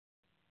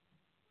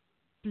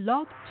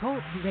Blog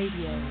Talk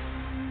Radio.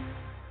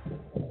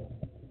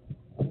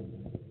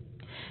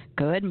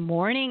 Good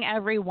morning,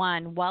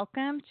 everyone.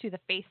 Welcome to the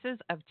Faces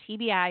of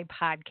TBI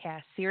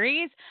podcast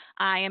series.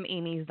 I am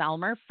Amy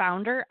Zellmer,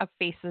 founder of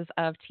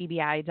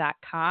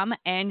facesoftbi.com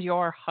and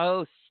your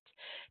host.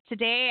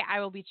 Today, I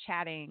will be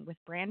chatting with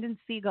Brandon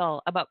Seigel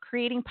about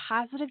creating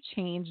positive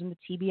change in the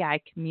TBI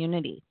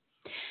community.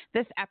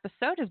 This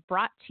episode is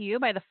brought to you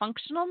by the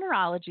Functional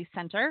Neurology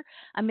Center,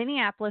 a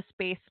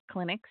Minneapolis-based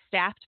clinic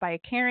staffed by a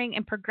caring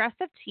and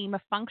progressive team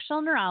of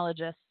functional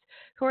neurologists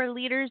who are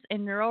leaders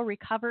in neural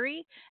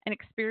recovery and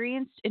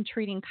experienced in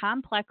treating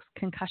complex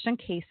concussion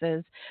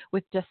cases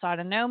with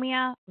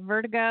dysautonomia,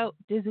 vertigo,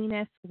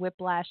 dizziness,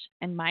 whiplash,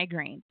 and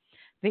migraine.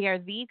 They are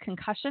the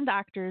concussion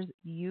doctors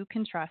you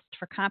can trust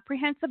for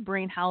comprehensive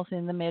brain health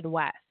in the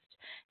Midwest.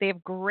 They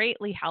have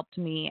greatly helped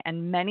me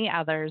and many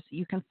others.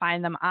 You can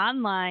find them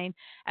online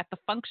at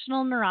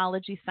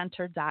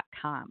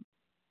thefunctionalneurologycenter.com.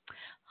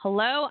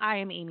 Hello, I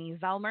am Amy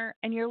Zellmer,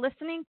 and you're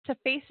listening to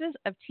Faces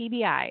of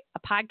TBI, a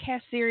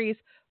podcast series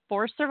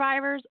for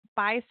survivors,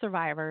 by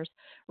survivors,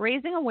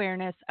 raising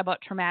awareness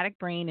about traumatic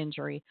brain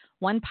injury,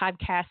 one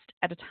podcast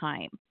at a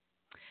time.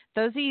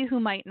 Those of you who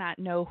might not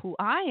know who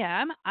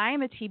I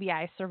am a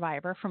TBI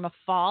survivor from a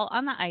fall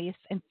on the ice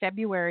in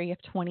February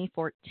of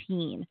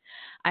 2014.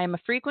 I am a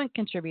frequent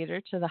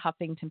contributor to the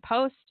Huffington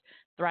Post,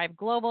 Thrive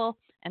Global,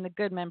 and the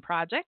Goodman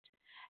Project,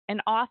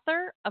 an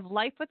author of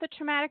Life with a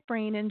Traumatic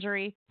Brain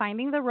Injury,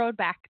 Finding the Road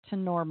Back to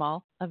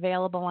Normal,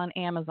 available on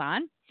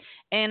Amazon.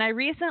 And I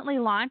recently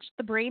launched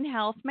the Brain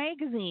Health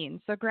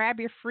Magazine, so grab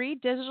your free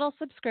digital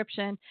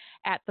subscription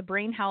at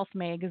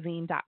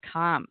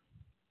thebrainhealthmagazine.com.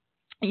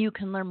 You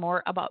can learn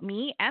more about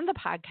me and the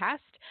podcast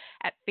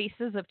at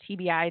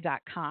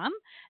facesoftbi.com,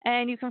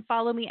 and you can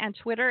follow me on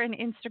Twitter and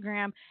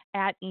Instagram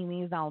at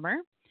Amy Zellmer.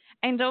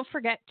 And don't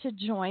forget to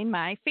join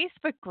my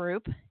Facebook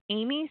group,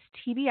 Amy's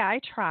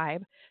TBI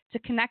Tribe, to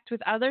connect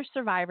with other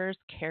survivors,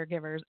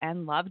 caregivers,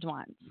 and loved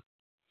ones.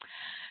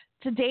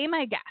 Today,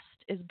 my guest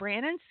is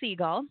Brandon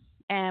Seigel,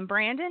 and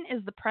Brandon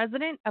is the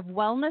president of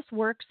Wellness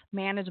Works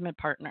Management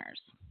Partners.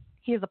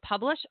 He is a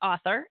published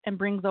author and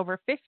brings over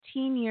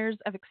 15 years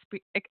of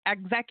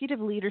executive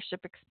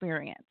leadership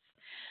experience.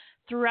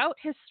 Throughout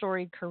his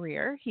storied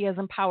career, he has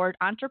empowered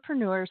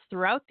entrepreneurs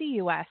throughout the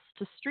U.S.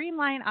 to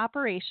streamline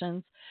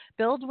operations,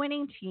 build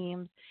winning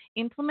teams,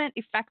 implement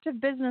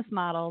effective business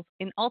models,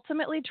 and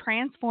ultimately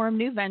transform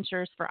new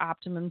ventures for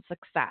optimum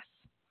success.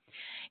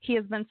 He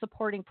has been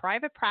supporting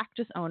private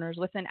practice owners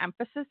with an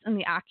emphasis in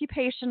the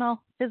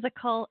occupational,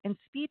 physical, and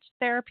speech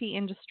therapy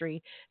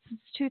industry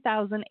since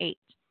 2008.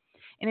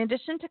 In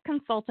addition to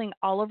consulting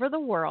all over the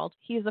world,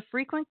 he is a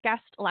frequent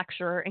guest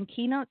lecturer and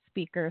keynote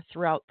speaker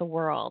throughout the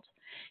world.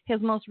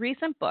 His most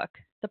recent book,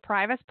 The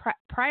Private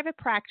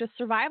Practice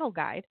Survival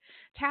Guide,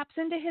 taps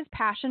into his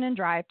passion and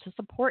drive to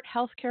support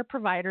healthcare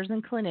providers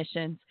and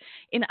clinicians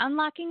in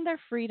unlocking their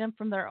freedom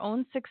from their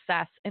own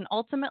success and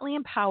ultimately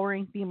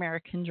empowering the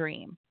American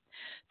dream.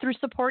 Through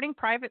supporting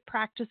private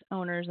practice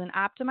owners and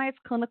optimized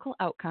clinical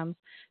outcomes,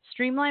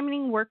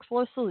 streamlining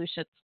workflow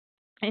solutions,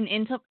 and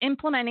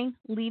implementing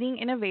leading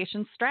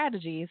innovation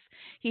strategies,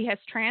 he has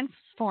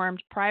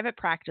transformed private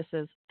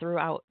practices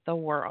throughout the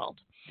world.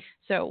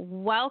 So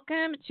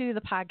welcome to the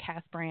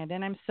podcast,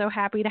 Brandon. I'm so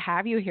happy to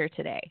have you here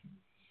today.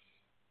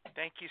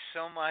 Thank you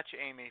so much,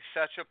 Amy.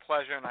 Such a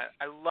pleasure, and I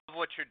love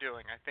what you're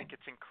doing. I think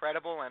it's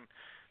incredible, and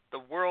the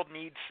world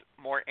needs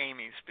more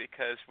Amy's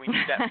because we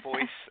need that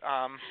voice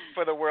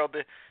for the world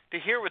to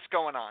hear what's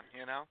going on,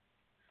 you know?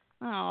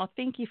 Oh,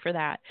 thank you for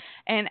that.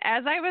 And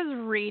as I was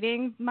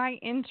reading my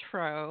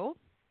intro,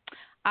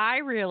 I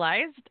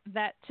realized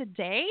that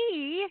today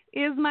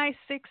is my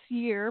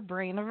 6-year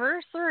brain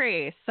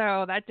anniversary.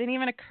 So that didn't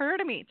even occur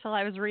to me till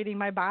I was reading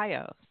my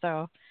bio.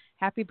 So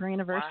happy brain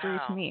anniversary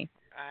to me.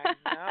 I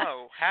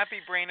know.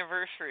 Happy brain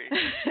anniversary.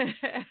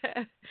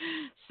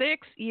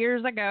 6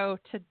 years ago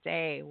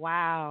today.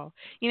 Wow.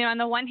 You know, on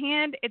the one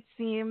hand, it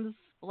seems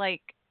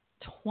like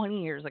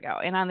 20 years ago.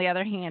 And on the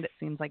other hand, it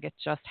seems like it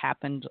just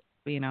happened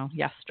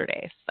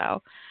yesterday.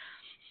 So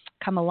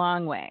come a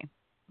long way.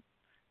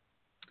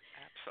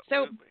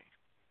 Absolutely.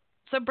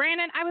 So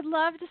Brandon, I would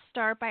love to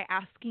start by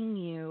asking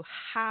you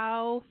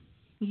how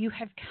you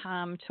have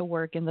come to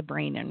work in the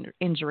brain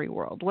injury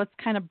world. What's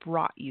kind of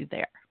brought you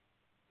there?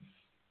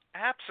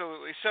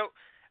 Absolutely. So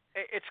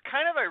it's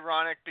kind of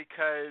ironic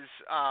because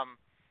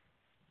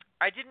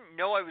I didn't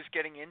know I was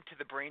getting into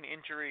the brain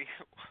injury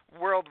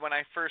world when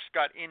I first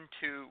got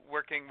into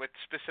working with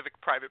specific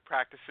private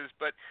practices,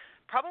 but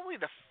probably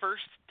the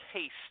first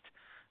taste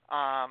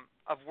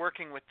of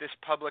working with this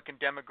public and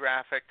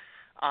demographic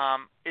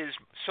is,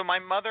 so my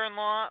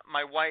mother-in-law,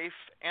 my wife,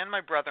 and my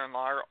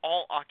brother-in-law are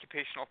all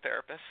occupational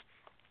therapists,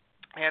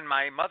 and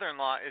my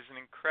mother-in-law is an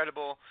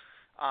incredible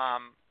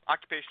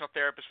occupational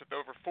therapist with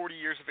over 40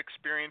 years of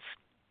experience,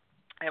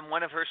 and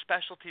one of her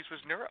specialties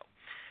was neuro.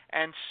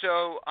 And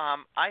so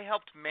I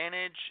helped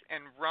manage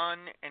and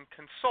run and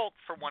consult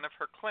for one of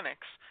her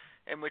clinics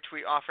in which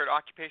we offered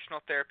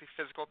occupational therapy,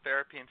 physical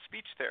therapy, and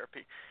speech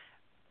therapy.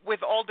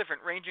 with all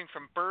different, ranging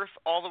from birth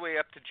all the way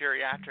up to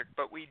geriatric.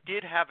 But we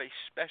did have a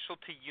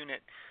specialty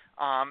unit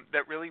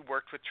that really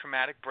worked with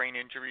traumatic brain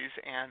injuries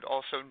and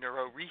also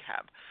neuro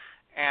rehab.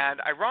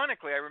 And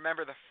ironically, I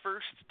remember the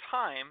first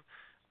time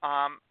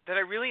that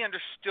I really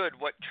understood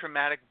what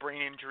traumatic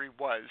brain injury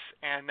was,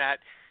 and that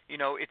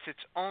it's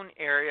its own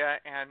area.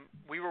 And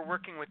we were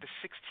working with a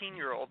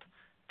 16-year-old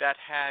that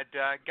had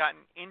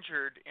gotten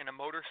injured in a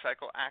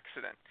motorcycle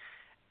accident.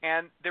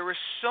 And there was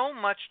so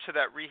much to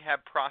that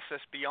rehab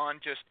process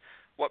beyond just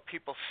what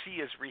people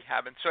see as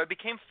rehab. And so I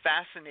became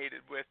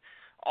fascinated with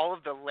all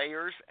of the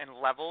layers and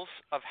levels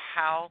of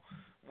how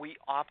we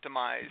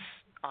optimize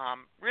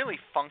really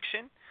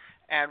function.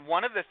 And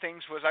one of the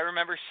things was I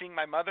remember seeing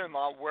my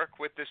mother-in-law work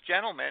with this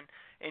gentleman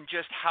in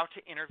just how to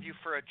interview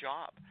for a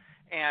job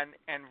and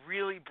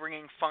really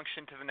bringing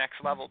function to the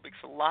next level.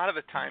 Because a lot of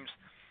the times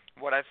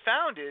what I've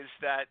found is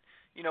that,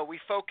 we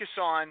focus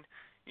on,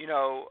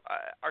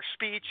 our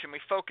speech and we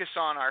focus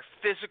on our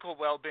physical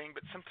well-being,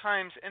 but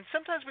sometimes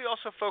we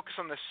also focus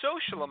on the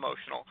social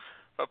emotional,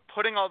 but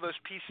putting all those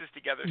pieces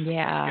together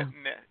sometimes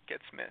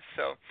gets missed.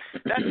 So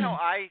that's how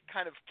I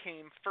kind of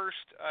came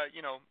first,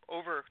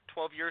 over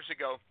 12 years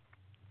ago,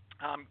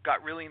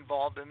 got really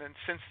involved. And then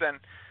since then,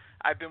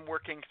 I've been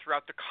working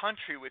throughout the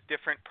country with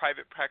different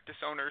private practice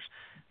owners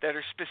that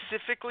are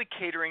specifically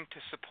catering to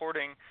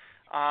supporting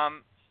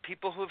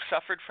people who have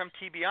suffered from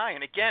TBI.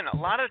 And again, a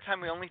lot of the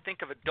time we only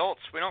think of adults.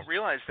 We don't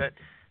realize that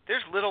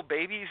there's little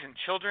babies and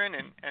children.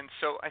 And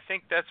so I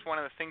think that's one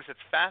of the things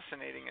that's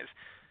fascinating is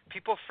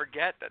people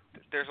forget that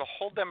there's a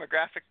whole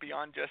demographic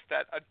beyond just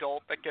that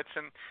adult that gets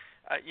in,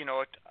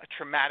 a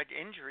traumatic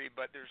injury,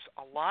 but there's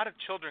a lot of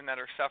children that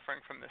are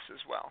suffering from this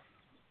as well.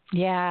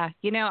 Yeah.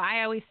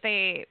 I always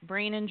say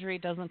brain injury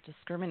doesn't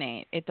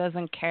discriminate. It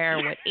doesn't care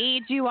what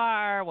age you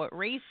are, what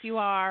race you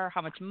are,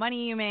 how much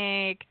money you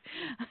make.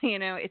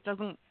 It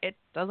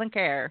doesn't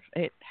care.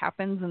 It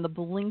happens in the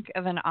blink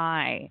of an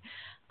eye.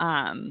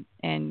 And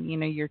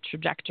your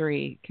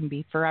trajectory can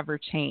be forever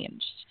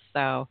changed.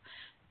 So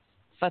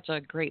such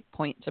a great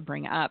point to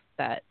bring up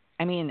that,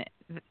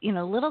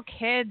 little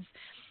kids,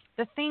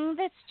 the thing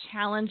that's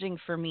challenging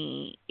for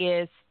me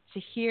is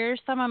to hear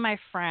some of my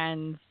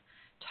friends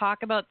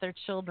talk about their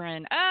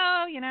children.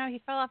 Oh,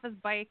 he fell off his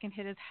bike and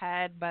hit his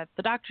head, but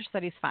the doctor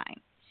said he's fine.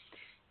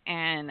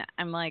 And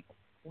I'm like,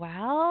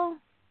 well,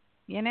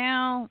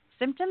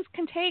 symptoms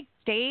can take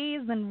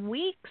days and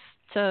weeks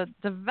to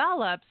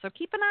develop, so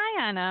keep an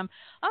eye on him.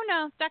 Oh,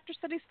 no, doctor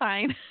said he's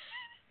fine.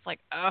 It's like,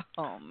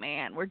 oh,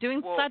 man, we're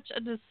doing such a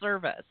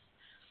disservice.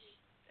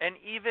 And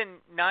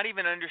not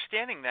even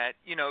understanding that,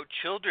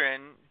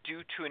 children,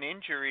 due to an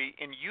injury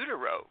in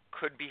utero,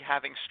 could be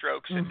having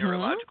strokes and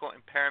neurological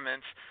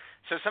impairments.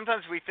 So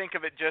sometimes we think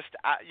of it just,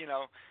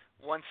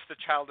 once the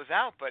child is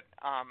out. But,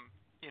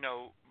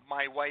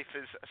 my wife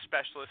is a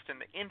specialist in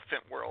the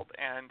infant world.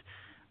 And,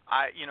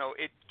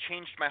 it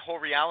changed my whole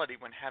reality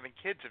when having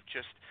kids of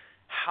just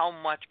how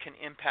much can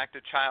impact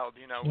a child.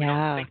 We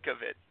don't think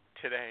of it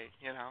today,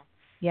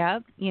 Yeah.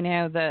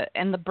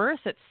 The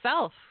birth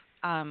itself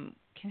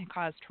can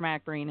cause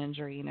traumatic brain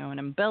injury, an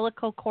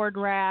umbilical cord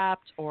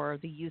wrapped or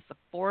the use of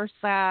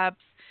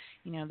forceps.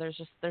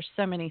 There's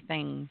so many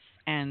things.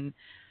 And,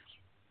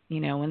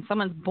 when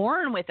someone's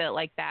born with it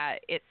like that,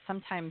 it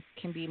sometimes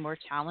can be more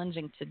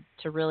challenging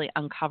to really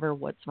uncover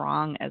what's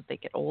wrong as they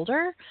get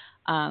older.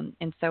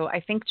 And so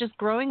I think just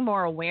growing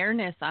more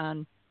awareness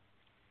on,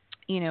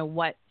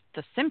 what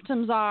the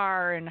symptoms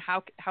are and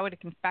how it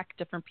can affect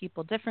different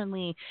people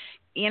differently.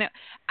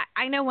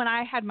 I know when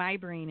I had my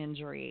brain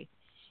injury,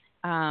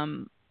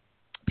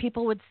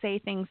 people would say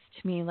things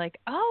to me like,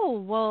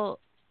 oh, well,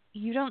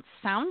 you don't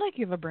sound like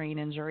you have a brain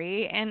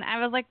injury. And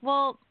I was like,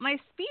 well, my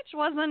speech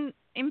wasn't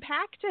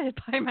impacted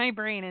by my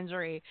brain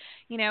injury,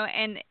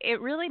 and it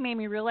really made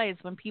me realize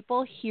when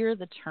people hear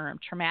the term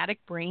traumatic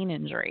brain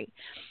injury,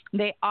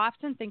 they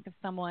often think of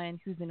someone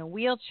who's in a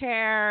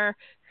wheelchair,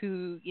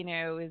 who,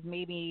 is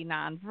maybe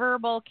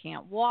nonverbal,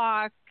 can't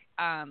walk.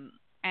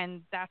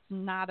 And that's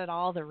not at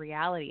all the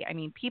reality.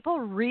 People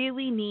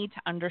really need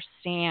to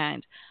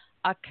understand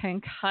a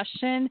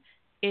concussion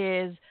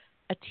is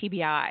a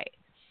TBI.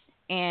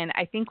 And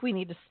I think we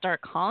need to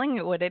start calling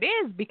it what it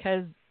is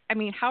because,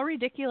 how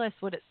ridiculous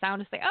would it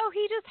sound to say, oh,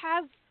 he just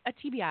has a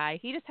TBI.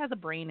 He just has a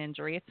brain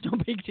injury. It's no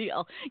big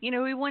deal.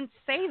 We wouldn't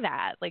say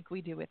that like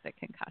we do with a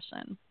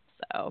concussion.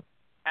 So.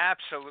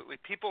 Absolutely.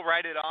 People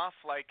write it off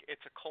like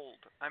it's a cold.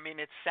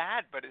 It's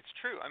sad, but it's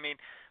true.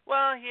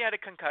 Well, he had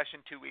a concussion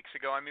 2 weeks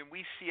ago.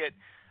 We see it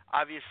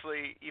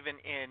obviously even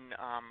in,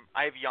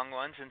 I have young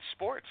ones in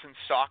sports and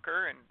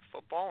soccer and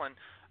football and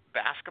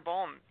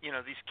basketball. And,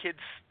 these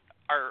kids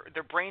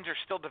their brains are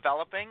still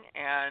developing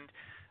and,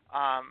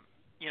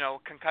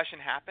 concussion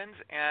happens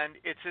and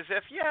it's as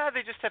if,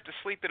 they just have to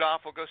sleep it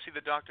off. We'll go see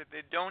the doctor.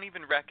 They don't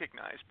even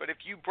recognize. But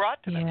if you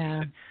brought to them,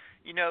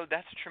 you said,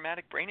 that's a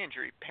traumatic brain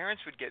injury,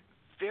 parents would get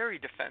very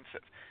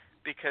defensive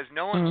because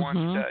no one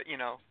wants to,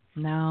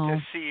 to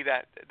see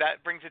that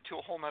brings it to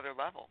a whole nother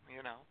level,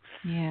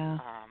 Yeah.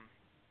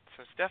 So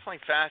So it's definitely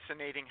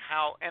fascinating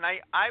how, and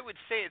I would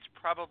say it's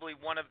probably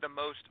one of the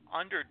most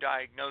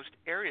underdiagnosed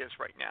areas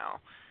right now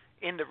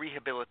in the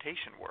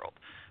rehabilitation world.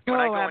 When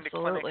I Oh, go into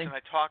clinics absolutely. and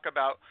I talk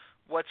about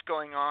what's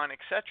going on,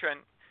 etc., and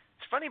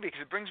it's funny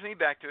because it brings me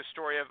back to a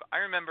story of,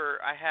 I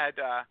remember I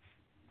had a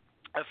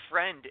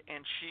friend,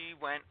 and she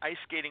went ice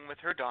skating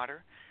with her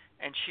daughter,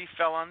 and she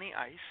fell on the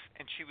ice,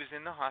 and she was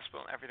in the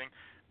hospital and everything,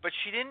 but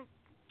she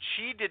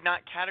did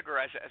not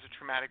categorize it as a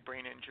traumatic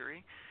brain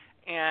injury.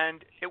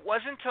 And it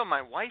wasn't until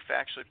my wife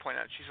actually pointed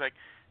out, she's like,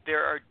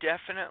 there are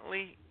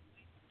definitely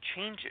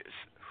changes.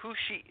 Who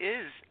she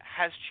is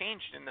has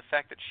changed in the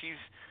fact that she's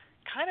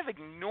kind of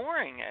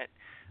ignoring it.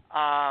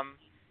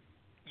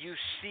 You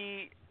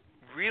see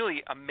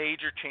really a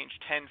major change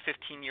 10,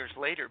 15 years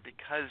later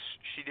because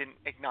she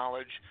didn't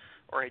acknowledge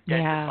or Yeah.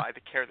 identify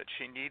the care that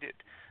she needed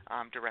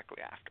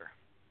directly after.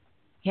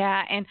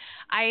 Yeah, and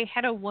I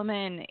had a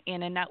woman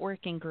in a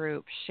networking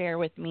group share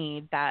with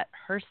me that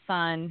her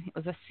son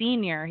was a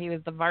senior. He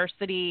was the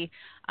varsity,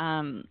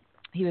 um,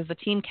 he was the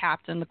team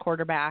captain, the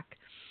quarterback,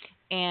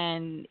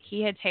 and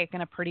he had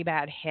taken a pretty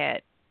bad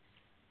hit.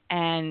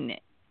 And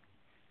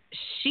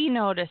she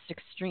noticed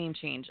extreme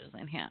changes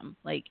in him.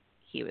 Like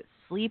he was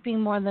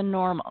sleeping more than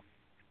normal.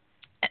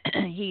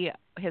 he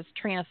his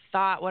train of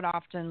thought would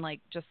often like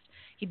just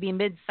he'd be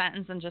mid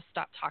sentence and just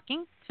stop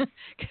talking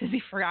because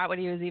he forgot what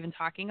he was even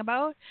talking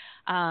about,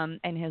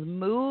 and his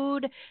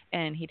mood,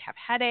 and he'd have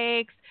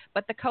headaches.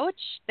 But the coach,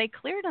 they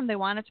cleared him. They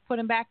wanted to put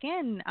him back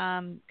in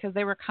because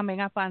they were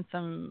coming up on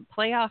some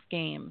playoff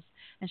games,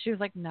 and she was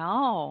like,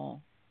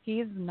 no,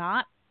 he's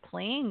not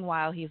playing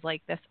while he's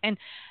like this. And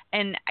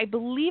I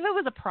believe it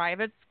was a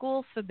private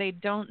school, so they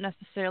don't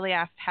necessarily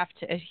have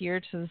to adhere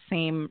to the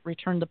same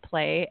return to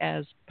play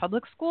as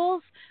public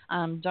schools.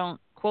 Don't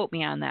quote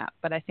me on that,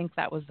 but I think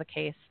that was the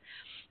case.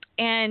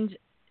 And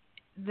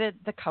the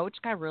coach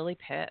got really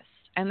pissed,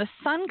 and the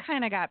son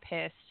kind of got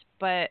pissed,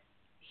 but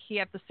he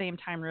at the same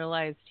time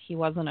realized he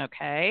wasn't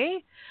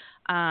okay.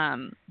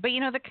 But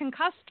the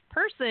concussed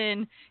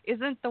person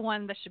isn't the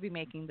one that should be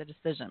making the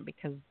decision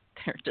because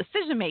their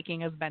decision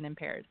making has been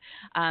impaired.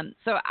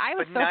 So I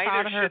was But so neither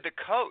proud of her. should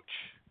the coach.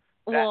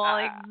 That Well,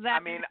 I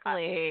mean,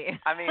 exactly.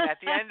 I mean, at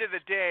the end of the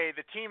day,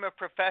 the team of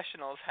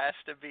professionals has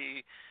to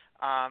be,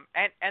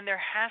 and there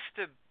has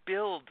to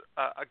build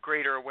a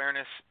greater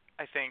awareness.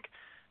 I think,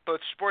 both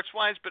sports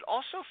wise, but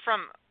also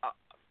from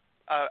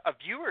a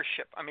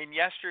viewership. I mean,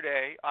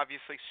 yesterday,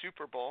 obviously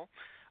Super Bowl,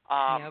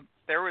 Yep.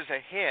 there was a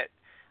hit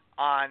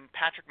on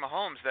Patrick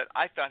Mahomes that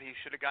I thought he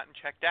should have gotten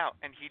checked out,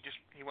 and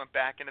he went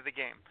back into the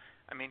game.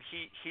 I mean,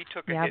 he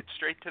took a Yep. hit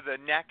straight to the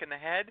neck and the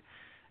head,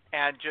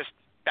 and just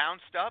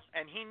bounced up,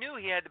 and he knew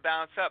he had to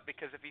bounce up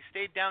because if he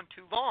stayed down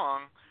too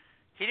long,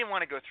 he didn't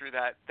want to go through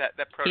that He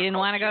didn't protocol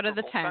want to go to Super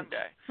the Bowl tent.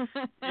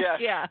 Sunday. Yes,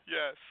 Yeah.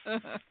 yes.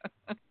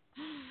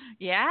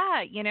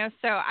 Yeah,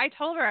 so I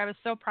told her I was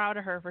so proud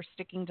of her for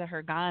sticking to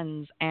her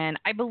guns, and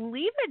I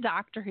believe the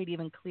doctor had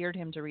even cleared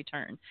him to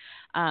return,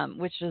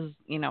 which is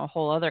a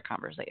whole other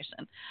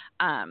conversation.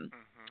 Um,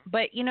 Mhm.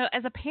 but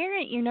as a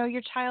parent, you know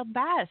your child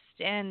best,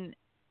 and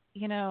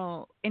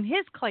in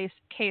his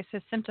case,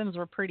 his symptoms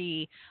were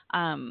pretty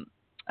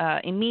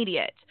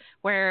immediate,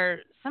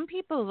 where some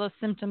people those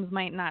symptoms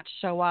might not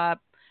show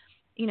up.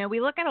 We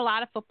look at a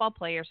lot of football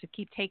players who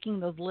keep taking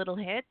those little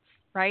hits,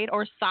 right?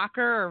 Or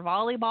soccer or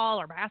volleyball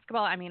or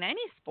basketball. I mean,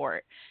 any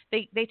sport.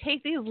 They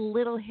take these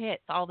little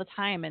hits all the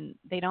time and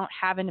they don't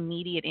have an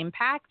immediate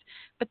impact.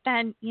 But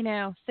then,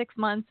 6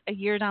 months, a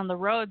year down the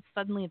road,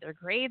 suddenly their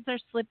grades are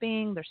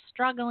slipping, they're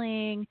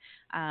struggling,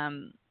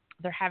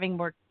 they're having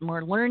more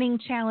learning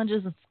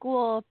challenges in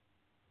school,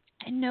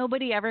 and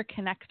nobody ever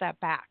connects that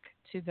back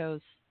to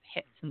those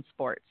hits in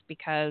sports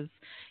because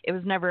it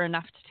was never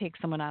enough to take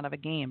someone out of a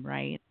game,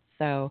 right?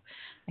 So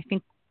I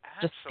think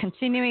just Absolutely.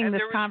 continuing And this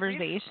there was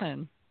recently,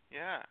 conversation.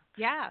 yeah.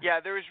 Yeah. Yeah,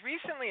 there was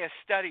recently a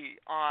study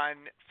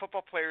on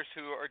football players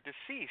who are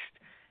deceased,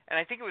 and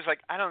I think it was like,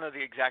 I don't know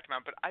the exact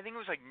amount, but I think it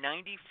was like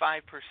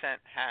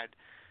 95% had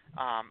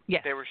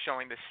Yes. they were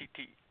showing the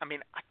CT. I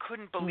mean, I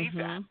couldn't believe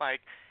that. Mhm.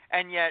 Like,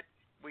 and yet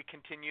we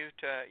continue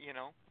to,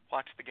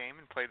 watch the game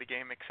and play the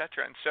game,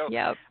 etc. And so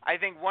Yep. I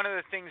think one of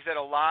the things that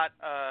a lot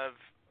of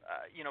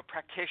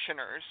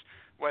practitioners,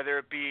 whether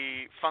it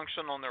be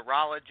functional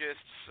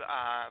neurologists,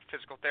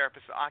 physical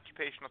therapists,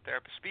 occupational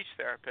therapists, speech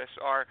therapists,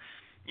 are,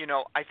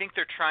 I think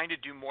they're trying to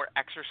do more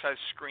exercise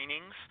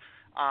screenings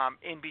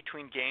in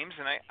between games,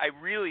 and I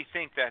really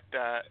think that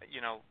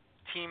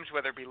teams,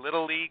 whether it be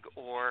little league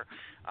or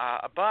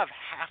above,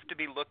 have to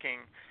be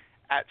looking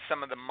at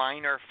some of the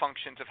minor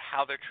functions of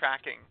how they're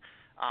tracking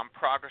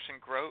progress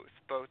and growth,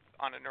 both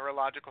on a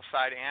neurological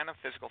side and a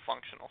physical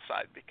functional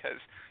side, because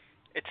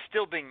it's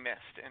still being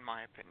missed, in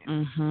my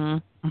opinion.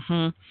 Mhm.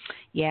 Mhm.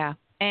 Yeah.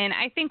 And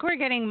I think we're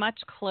getting much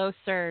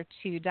closer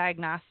to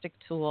diagnostic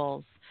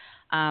tools.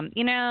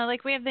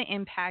 Like we have the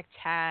impact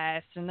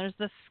test and there's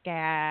the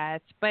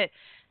scats, but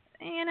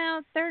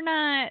they're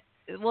not.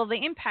 Well,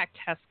 the impact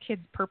test,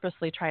 kids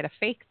purposely try to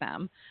fake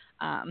them,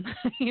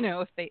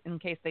 if they in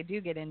case they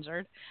do get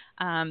injured.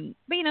 But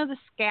the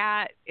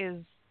scat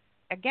is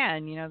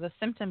again, the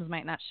symptoms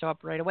might not show up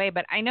right away,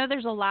 but I know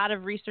there's a lot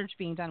of research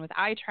being done with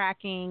eye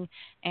tracking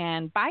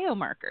and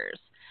biomarkers,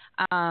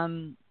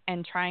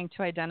 and trying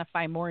to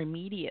identify more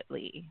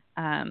immediately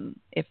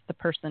if the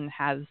person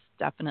has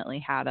definitely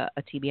had a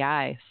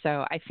TBI.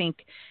 So I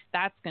think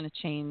that's going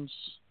to change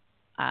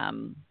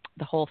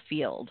the whole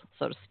field,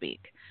 so to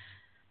speak.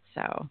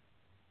 So,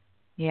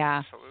 yeah.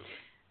 Absolutely.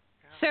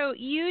 Yeah. So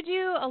you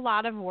do a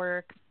lot of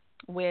work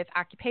with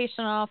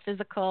occupational,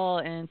 physical,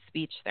 and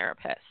speech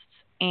therapists.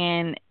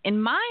 And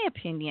in my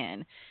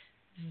opinion,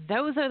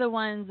 those are the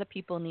ones that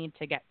people need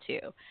to get to.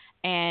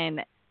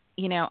 And,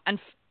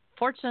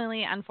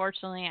 unfortunately,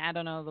 I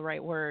don't know the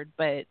right word,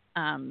 but,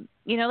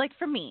 like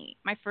for me,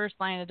 my first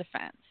line of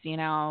defense,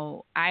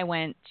 I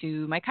went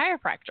to my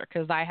chiropractor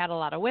because I had a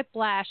lot of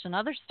whiplash and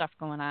other stuff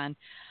going on.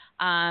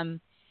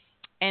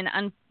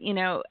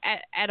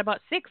 At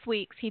about 6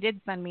 weeks, he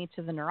did send me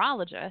to the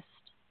neurologist,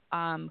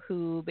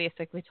 who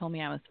basically told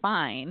me I was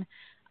fine,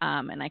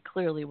 and I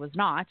clearly was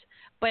not.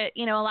 But,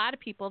 a lot of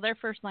people, their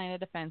first line of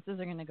defenses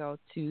are going to go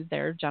to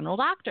their general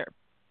doctor.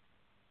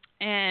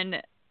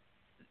 And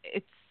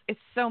it's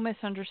so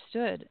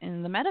misunderstood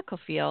in the medical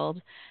field.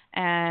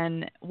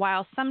 And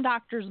while some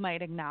doctors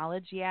might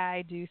acknowledge, yeah,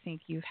 I do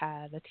think you've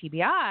had a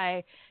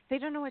TBI, they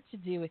don't know what to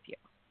do with you.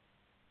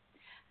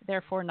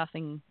 Therefore,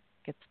 nothing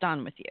gets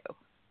done with you.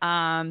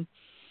 And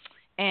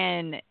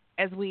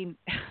as we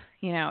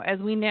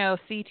know,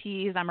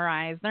 CTs,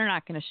 MRIs, they're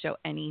not going to show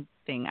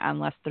anything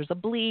unless there's a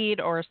bleed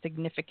or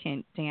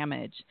significant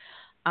damage.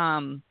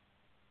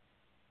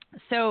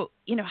 So,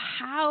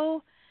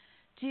 how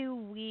do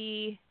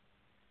we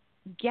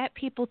get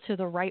people to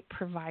the right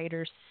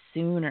provider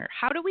sooner?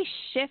 How do we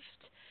shift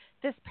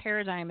this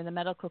paradigm in the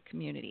medical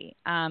community?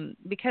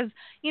 Because,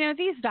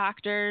 these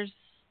doctors,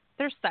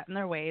 they're set in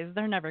their ways.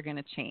 They're never going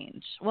to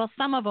change. Well,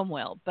 some of them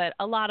will, but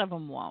a lot of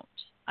them won't.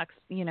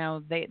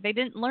 They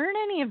didn't learn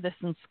any of this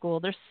in school.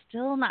 They're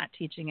still not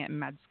teaching it in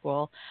med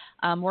school,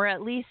 or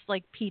at least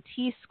like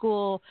PT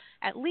school.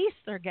 At least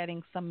they're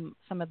getting some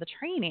of the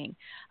training.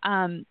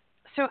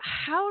 So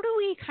how do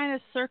we kind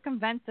of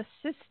circumvent the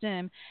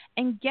system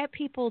and get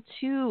people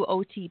to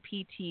OT,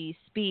 PT,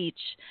 speech?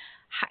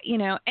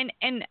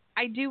 And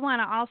I do want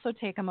to also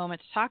take a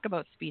moment to talk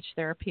about speech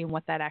therapy and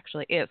what that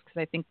actually is,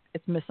 because I think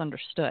it's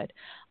misunderstood.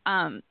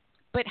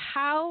 But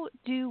how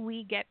do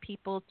we get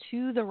people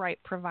to the right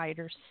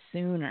provider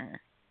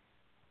sooner?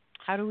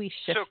 How do we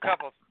shift that?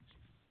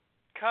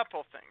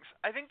 Couple things.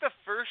 I think the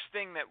first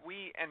thing that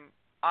and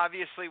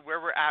obviously where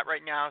we're at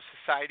right now,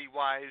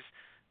 society-wise,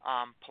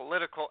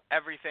 political,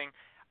 everything,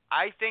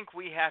 I think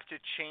we have to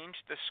change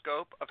the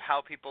scope of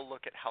how people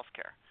look at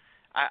healthcare.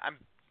 I'm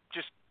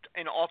just,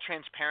 in all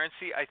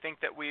transparency, I think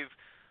that we've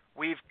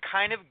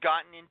kind of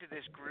gotten into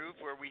this groove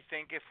where we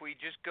think if we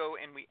just go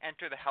and we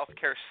enter the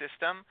healthcare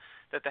system,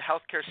 that the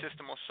healthcare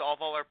system will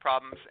solve all our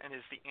problems and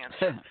is the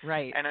answer.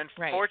 Right. And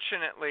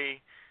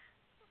unfortunately,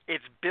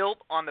 it's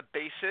built on the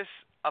basis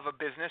of a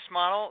business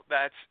model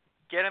that's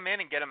get them in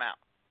and get them out.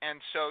 And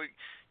so,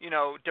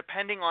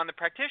 depending on the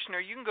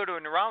practitioner, you can go to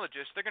a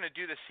neurologist. They're going to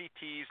do the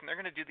CTs and they're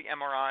going to do the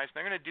MRIs and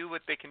they're going to do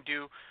what they can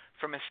do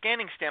from a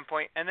scanning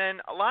standpoint. And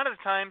then a lot of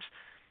the times,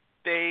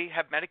 they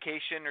have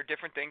medication or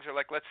different things, or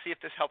like, let's see if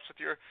this helps with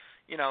your,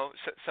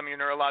 some of your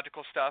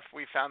neurological stuff.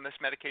 We found this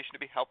medication to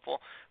be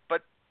helpful.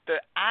 But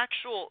the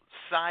actual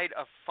side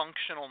of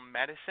functional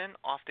medicine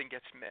often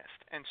gets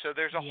missed. And so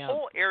there's a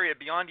whole area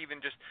beyond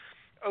even just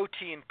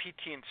OT and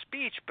PT and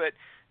speech, but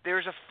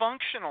there's a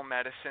functional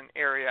medicine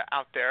area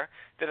out there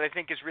that I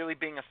think is really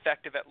being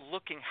effective at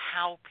looking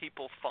how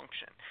people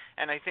function.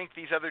 And I think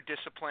these other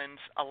disciplines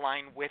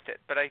align with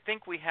it. But I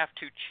think we have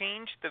to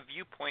change the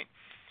viewpoint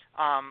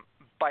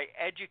by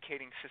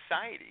educating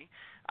society.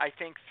 I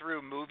think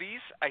through movies,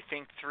 I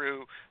think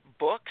through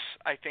books,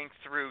 I think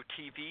through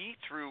TV,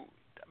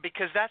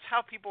 because that's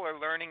how people are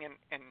learning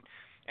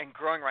and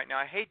growing right now.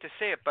 I hate to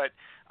say it, but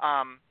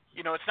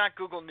it's not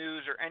Google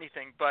News or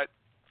anything, but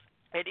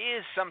it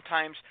is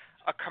sometimes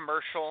a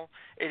commercial.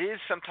 It is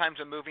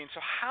sometimes a movie. And so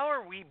how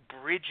are we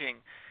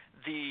bridging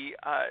the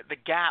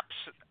gaps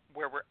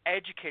where we're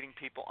educating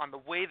people on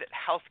the way that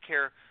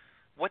healthcare,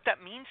 what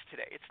that means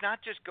today? It's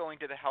not just going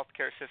to the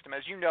healthcare system.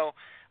 As you know,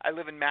 I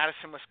live in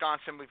Madison,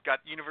 Wisconsin. We've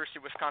got University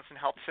of Wisconsin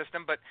Health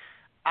System, but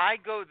I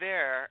go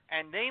there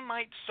and they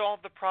might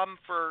solve the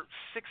problem for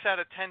 6 out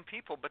of 10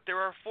 people, but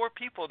there are 4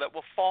 people that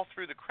will fall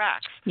through the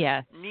cracks,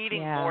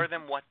 needing more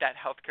than what that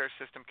healthcare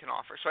system can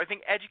offer. So I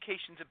think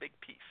education's a big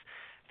piece.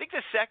 I think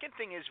the second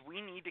thing is we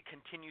need to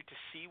continue to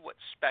see what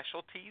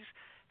specialties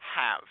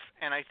have.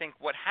 And I think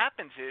what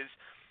happens is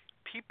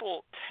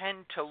people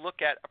tend to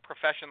look at a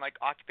profession like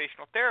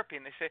occupational therapy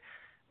and they say,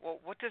 well,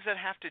 what does that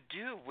have to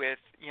do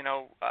with,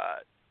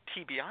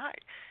 TBI?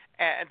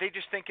 And they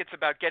just think it's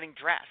about getting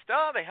dressed.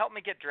 Oh, they help me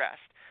get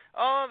dressed.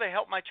 Oh, they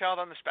help my child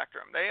on the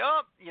spectrum.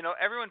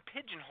 Everyone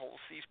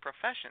pigeonholes these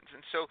professions.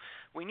 And so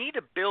we need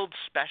to build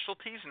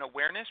specialties and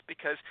awareness,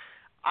 because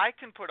I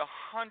can put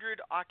 100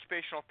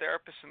 occupational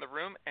therapists in the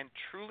room, and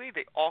truly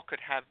they all could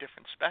have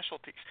different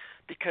specialties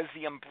because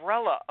the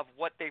umbrella of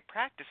what they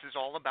practice is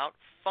all about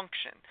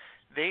function.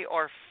 They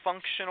are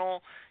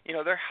functional,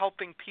 they're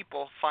helping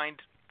people find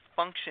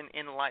function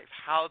in life,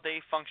 how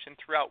they function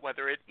throughout,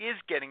 whether it is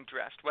getting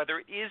dressed, whether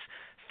it is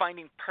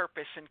finding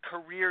purpose and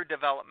career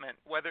development,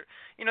 whether,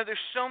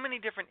 there's so many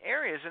different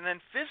areas. And then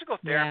physical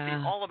therapy,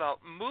 Yeah. all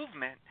about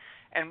movement.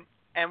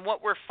 And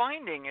what we're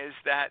finding is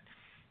that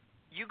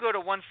you go to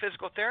one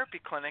physical therapy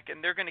clinic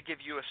and they're going to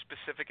give you a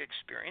specific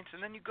experience,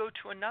 and then you go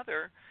to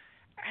another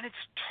and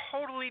it's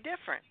totally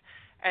different.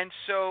 And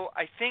so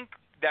I think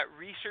that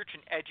research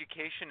and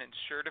education and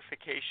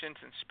certifications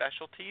and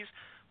specialties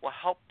will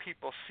help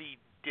people see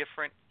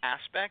different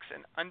aspects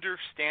and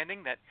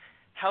understanding that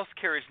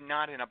healthcare is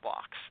not in a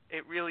box.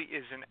 It really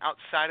is an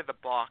outside of the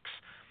box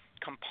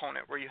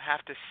component where you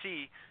have to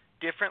see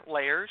different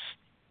layers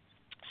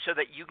so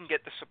that you can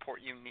get the support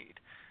you need.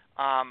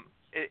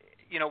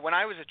 When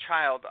I was a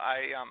child,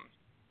 I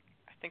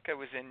think I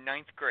was in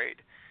ninth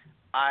grade.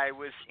 I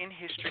was in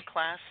history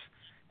class,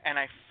 and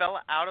I fell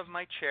out of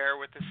my chair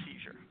with a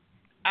seizure,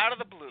 out of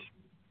the blue,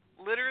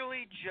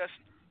 literally just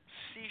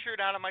seizured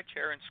out of my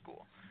chair in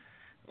school.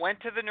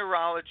 Went to the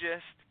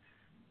neurologist.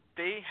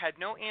 They had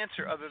no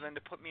answer other than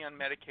to put me on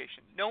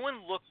medication. No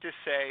one looked to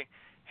say,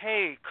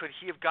 hey, could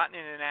he have gotten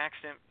in an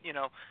accident,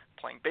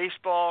 playing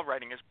baseball,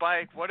 riding his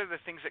bike? What are the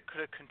things that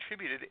could have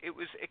contributed? It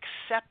was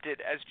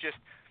accepted as just,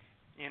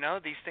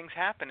 these things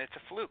happen. It's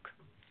a fluke.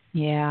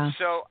 Yeah.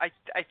 So I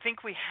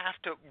think we have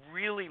to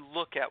really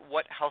look at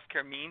what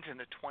healthcare means in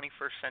the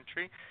 21st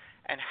century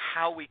and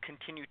how we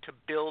continue to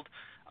build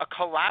a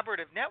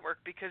collaborative network,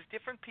 because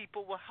different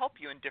people will help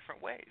you in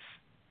different ways.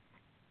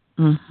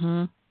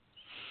 Mhm.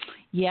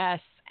 Yes,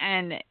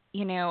 and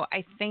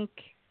I think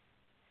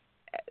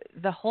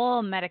the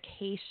whole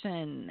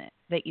medication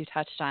that you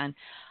touched on,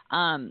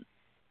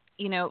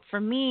 for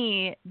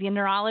me, the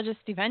neurologist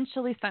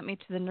eventually sent me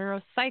to the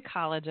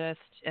neuropsychologist,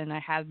 and I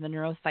had the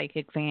neuropsych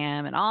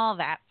exam and all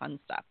that fun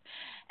stuff.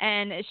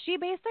 And she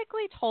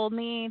basically told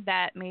me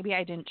that maybe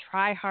I didn't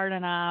try hard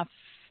enough.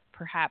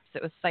 Perhaps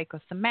it was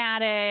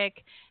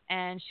psychosomatic,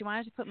 and she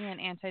wanted to put me on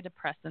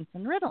antidepressants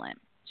and Ritalin.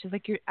 She's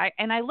like,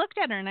 and I looked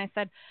at her and I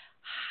said,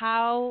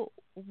 how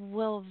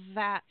will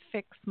that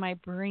fix my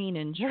brain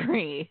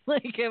injury?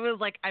 Like, it was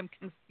like, I'm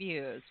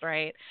confused,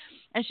 right?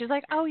 And she's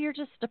like, oh, you're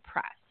just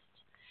depressed.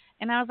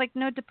 And I was like,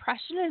 no,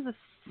 depression is a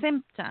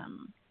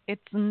symptom.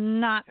 It's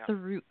not the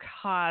root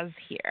cause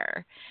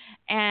here.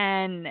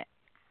 And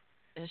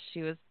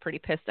she was pretty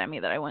pissed at me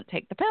that I wouldn't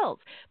take the pills.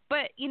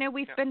 But,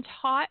 we've been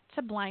taught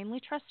to blindly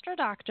trust our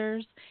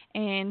doctors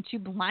and to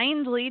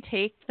blindly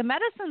take the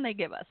medicine they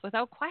give us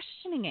without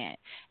questioning it.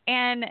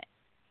 And,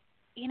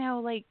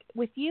 like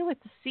with the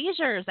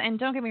seizures, and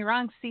don't get me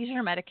wrong,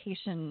 seizure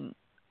medication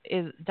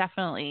is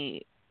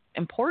definitely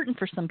important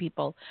for some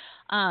people.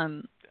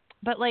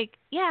 But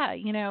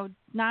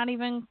not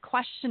even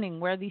questioning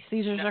where these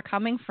seizures are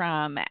coming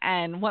from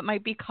and what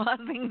might be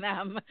causing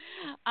them.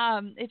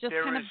 It just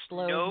kind of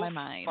blows my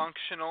mind. There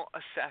is no functional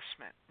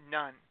assessment,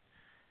 none.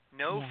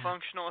 No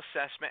functional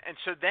assessment. And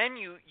so then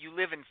you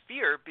live in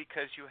fear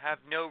because you have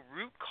no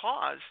root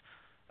cause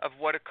of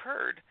what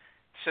occurred.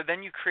 So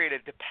then you create a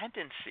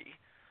dependency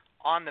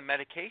on the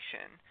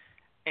medication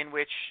in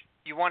which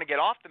you want to get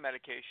off the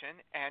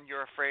medication, and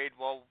you're afraid,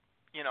 well,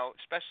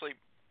 especially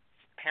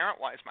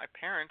parent-wise, my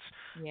parents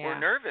were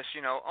nervous,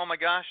 oh my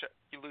gosh,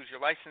 you lose your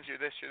license, you're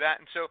this, you're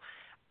that. And so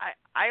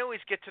I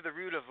always get to the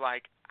root of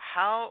like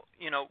how,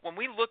 when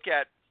we look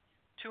at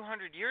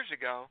 200 years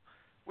ago,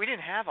 we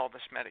didn't have all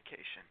this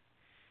medication.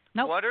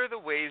 Nope. What are the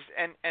ways,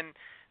 and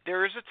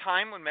there is a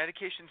time when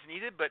medication's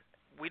needed, but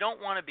we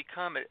don't want to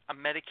become a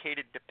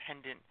medicated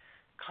dependent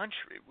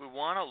country. We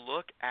want to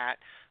look at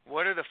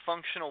what are the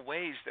functional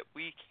ways that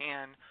we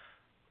can,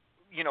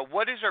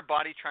 what is our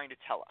body trying to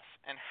tell us,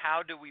 and how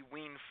do we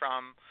wean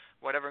from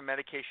whatever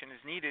medication is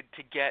needed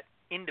to get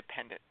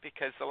independent?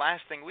 Because the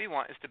last thing we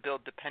want is to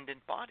build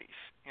dependent bodies,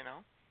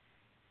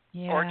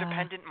 or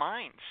dependent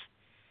minds.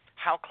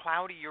 How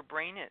cloudy your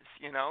brain is,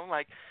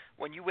 like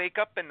when you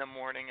wake up in the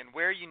morning and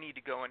where you need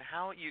to go and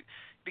how you,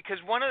 because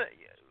one of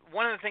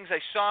the things I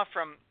saw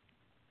from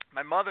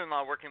my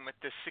mother-in-law working with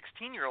this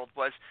 16-year-old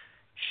was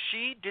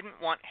she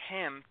didn't want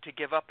him to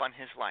give up on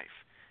his life.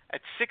 At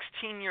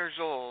 16 years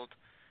old,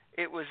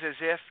 it was as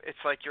if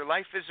it's like your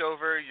life is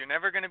over, you're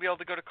never going to be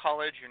able to go to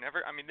college,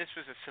 this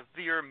was a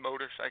severe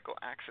motorcycle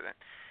accident.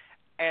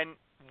 And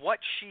what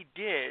she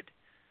did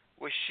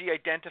was she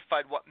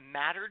identified what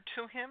mattered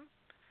to him,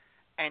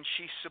 and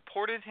she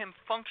supported him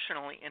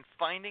functionally in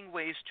finding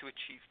ways to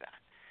achieve that.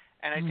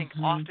 And I think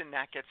often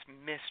that gets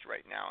missed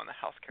right now in the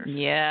healthcare system.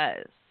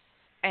 Yes.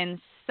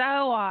 And so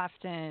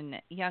often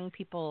young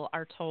people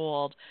are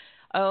told,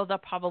 oh, they'll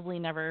probably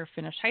never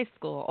finish high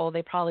school. Oh,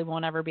 they probably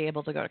won't ever be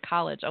able to go to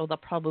college. Oh, they'll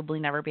probably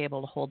never be able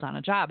to hold down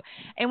a job.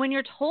 And when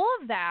you're told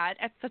that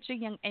at such a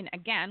young, and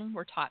again,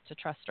 we're taught to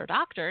trust our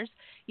doctors,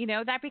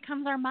 that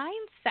becomes our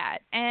mindset.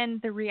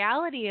 And the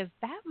reality is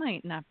that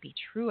might not be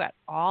true at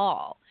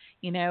all.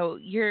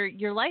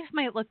 Your life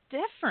might look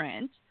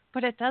different,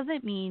 but it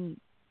doesn't mean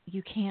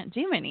you can't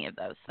do many of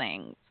those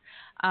things.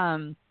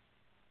 Um,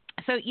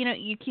 so,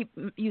 you keep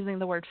using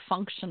the word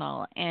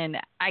functional, and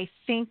I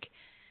think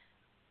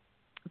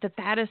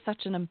that is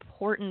such an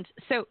important.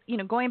 So,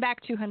 going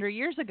back 200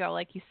 years ago,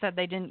 like you said,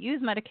 they didn't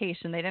use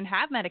medication, they didn't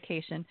have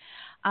medication,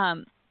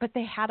 but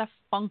they had a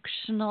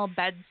functional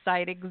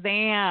bedside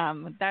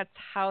exam. That's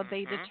how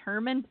they Mm-hmm.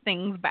 determined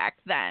things back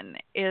then.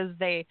 Is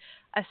they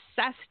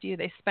assessed you,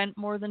 they spent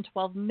more than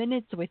 12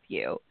 minutes with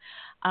you,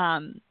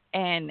 and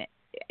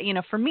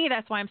for me,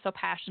 that's why I'm so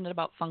passionate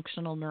about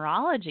functional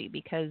neurology,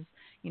 because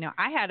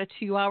I had a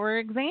 2-hour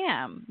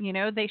exam.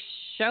 They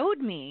showed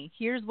me,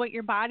 here's what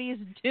your body is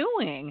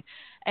doing,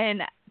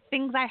 and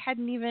things I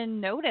hadn't even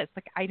noticed.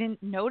 Like, I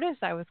didn't notice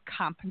I was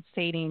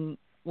compensating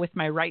with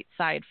my right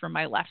side for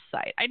my left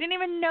side. I didn't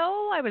even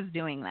know I was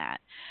doing that.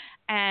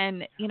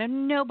 And,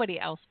 nobody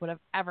else would have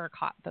ever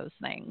caught those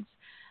things.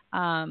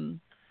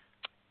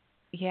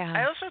 Yeah.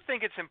 I also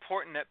think it's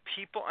important that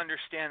people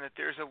understand that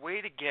there's a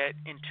way to get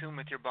in tune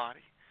with your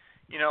body.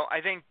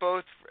 I think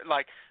both,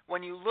 like,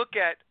 when you look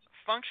at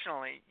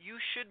functionally, you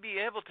should be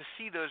able to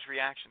see those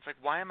reactions. Like,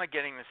 why am I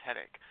getting this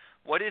headache?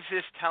 What is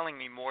this telling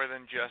me more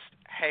than just,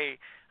 hey,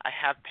 I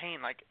have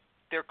pain? Like,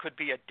 there could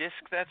be a disc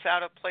that's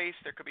out of place.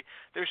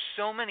 There's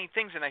so many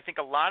things, and I think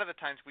a lot of the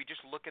times we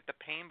just look at the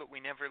pain, but we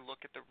never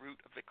look at the root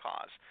of the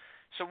cause.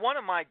 So one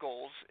of my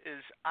goals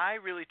is I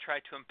really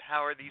try to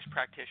empower these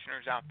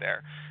practitioners out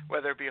there,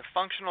 whether it be a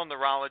functional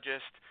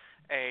neurologist,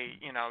 a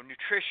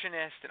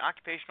nutritionist, an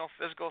occupational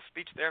physical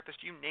speech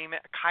therapist, you name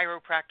it, a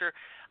chiropractor.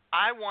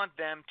 I want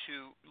them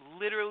to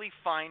literally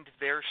find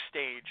their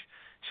stage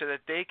so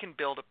that they can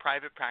build a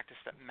private practice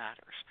that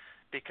matters.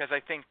 Because I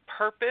think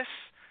purpose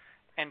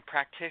and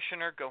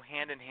practitioner go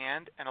hand in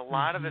hand, and a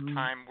lot of the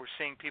time we're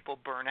seeing people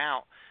burn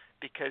out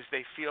because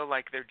they feel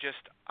like they're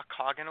just a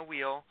cog in a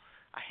wheel,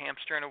 a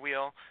hamster in a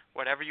wheel,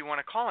 whatever you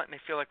want to call it, and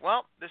they feel like,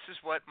 well, this is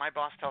what my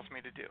boss tells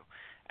me to do.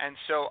 And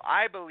so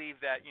I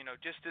believe that,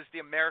 just as the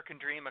American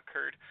dream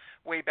occurred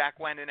way back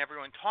when and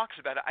everyone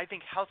talks about it, I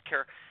think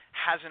healthcare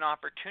has an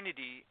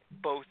opportunity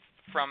both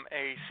from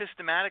a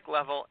systematic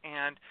level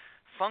and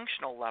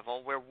functional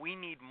level where we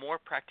need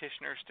more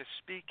practitioners to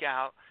speak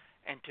out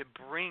and to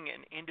bring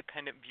an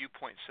independent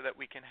viewpoint so that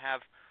we can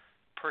have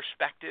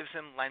perspectives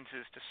and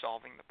lenses to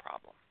solving the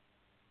problem.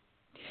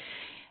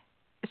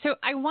 So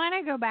I want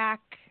to go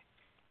back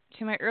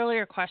to my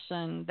earlier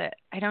question that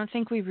I don't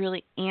think we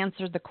really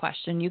answered the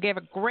question. You gave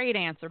a great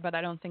answer, but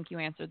I don't think you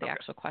answered the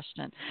actual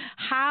question.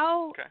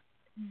 How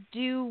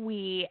do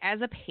we,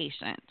 as a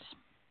patient,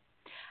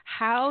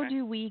 how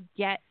do we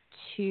get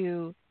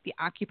to the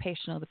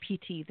occupational, the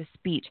PT, the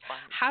speech?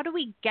 How do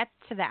we get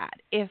to that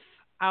if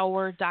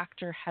our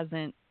doctor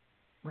hasn't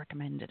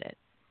recommended it?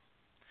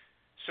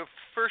 So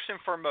first and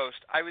foremost,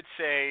 I would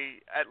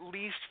say at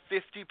least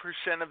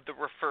 50% of the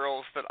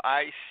referrals that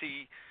I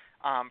see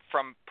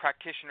from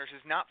practitioners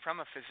is not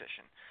from a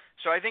physician.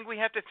 So I think we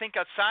have to think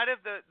outside of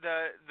the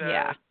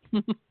yeah,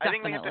 I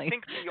think we have to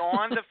think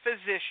beyond the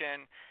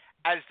physician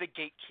as the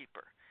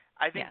gatekeeper.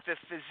 I think the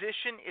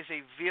physician is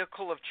a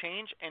vehicle of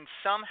change, and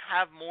some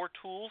have more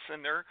tools in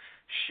their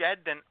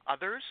shed than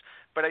others,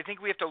 but I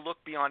think we have to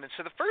look beyond it.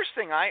 So the first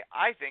thing I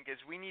think is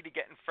we need to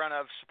get in front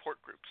of support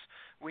groups.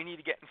 We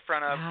need to get in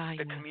front of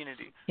the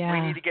community. Yeah.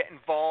 We need to get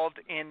involved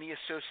in the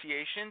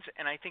associations,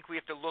 and I think we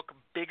have to look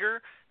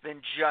bigger than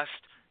just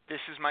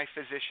this is my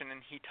physician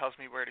and he tells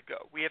me where to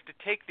go. We have to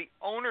take the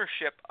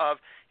ownership of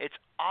it's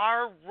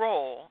our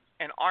role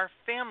and our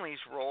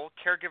family's role,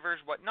 caregivers,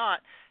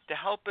 whatnot, to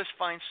help us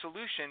find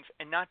solutions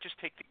and not just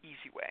take the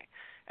easy way.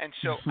 And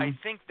so I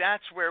think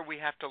that's where we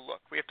have to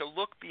look. We have to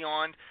look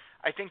beyond.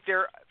 I think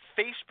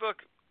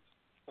Facebook,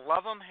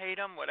 love them, hate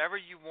them, whatever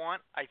you want.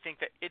 I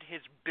think that it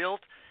has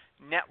built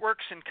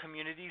networks and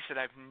communities that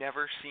I've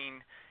never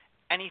seen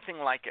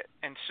anything like it.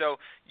 And so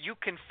you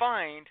can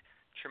find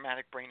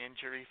traumatic brain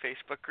injury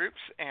Facebook groups,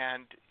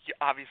 and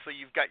obviously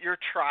you've got your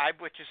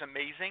tribe, which is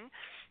amazing.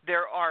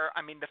 There are,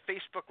 the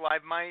Facebook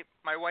Live, my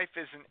wife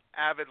is an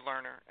avid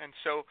learner, and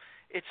so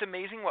it's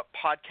amazing what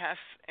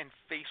podcasts and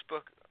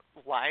Facebook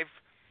Live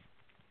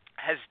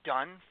has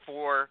done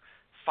for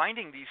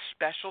finding these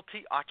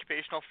specialty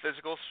occupational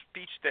physical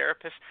speech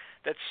therapists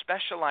that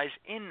specialize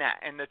in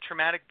that and the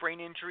traumatic brain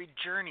injury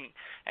journey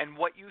and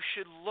what you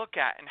should look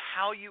at and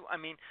how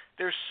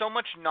there's so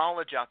much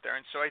knowledge out there.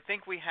 And so I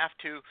think we have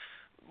to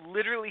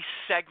literally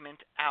segment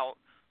out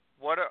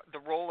what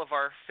the role of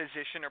our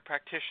physician or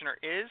practitioner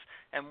is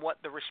and what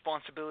the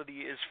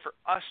responsibility is for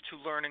us to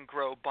learn and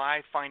grow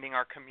by finding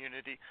our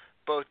community,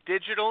 both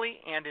digitally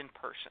and in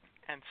person.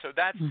 And so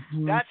that's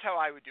how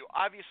I would do.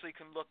 Obviously, you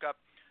can look up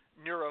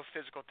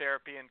neurophysical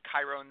therapy and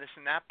chiro and this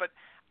and that, but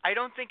I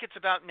don't think it's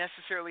about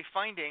necessarily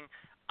finding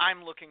I'm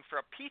looking for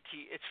a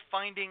PT. It's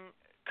finding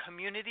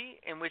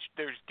community in which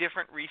there's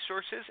different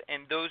resources,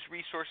 and those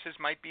resources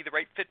might be the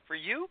right fit for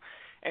you,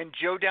 and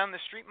Joe down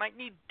the street might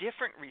need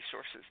different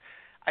resources.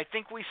 I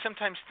think we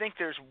sometimes think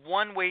there's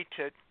one way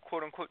to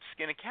quote unquote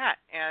skin a cat,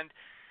 and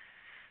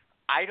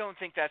I don't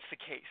think that's the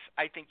case.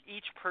 I think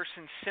each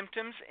person's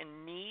symptoms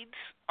and needs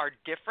are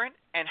different,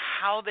 and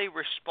how they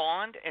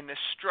respond and the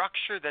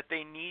structure that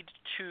they need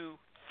to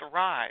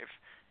thrive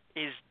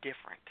is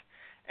different.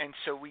 And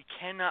so we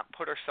cannot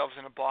put ourselves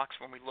in a box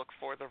when we look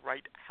for the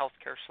right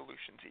healthcare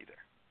solutions either.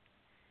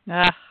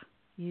 Ah,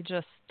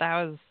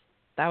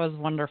 that was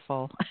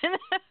wonderful.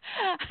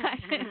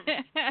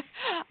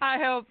 I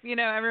hope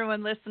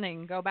everyone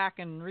listening go back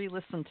and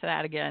re-listen to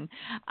that again.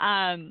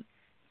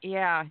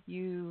 Yeah,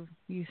 you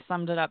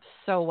summed it up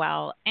so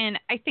well, and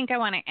I think I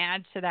want to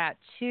add to that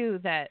too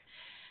that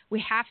we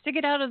have to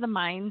get out of the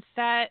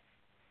mindset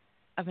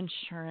of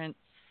insurance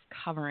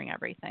covering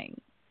everything,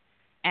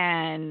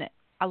 and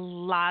a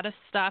lot of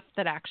stuff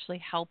that actually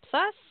helps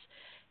us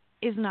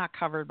is not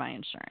covered by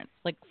insurance.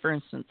 Like, for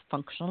instance,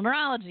 functional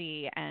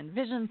neurology and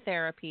vision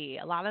therapy,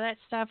 a lot of that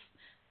stuff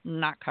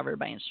not covered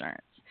by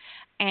insurance.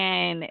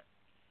 And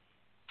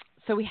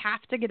so we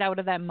have to get out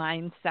of that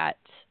mindset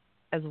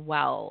as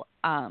well.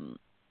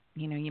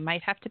 You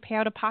might have to pay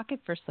out of pocket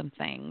for some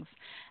things.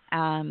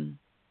 And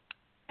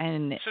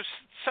so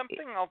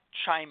something I'll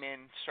chime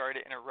in. Sorry to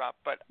interrupt,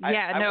 but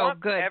yeah, I no,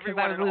 want good, because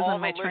I everyone was and all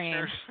losing my the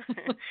train.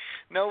 listeners.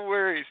 No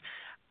worries.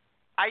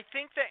 I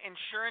think that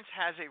insurance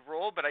has a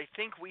role, but I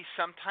think we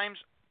sometimes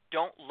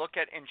don't look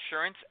at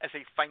insurance as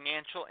a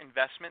financial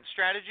investment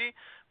strategy.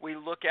 We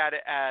look at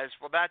it as,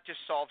 well, that just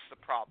solves the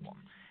problem.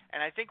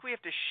 And I think we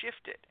have to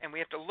shift it, and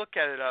we have to look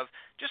at it of,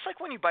 just like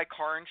when you buy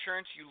car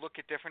insurance, you look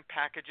at different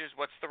packages,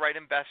 what's the right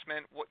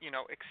investment,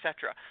 et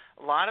cetera.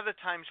 A lot of the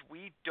times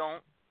we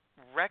don't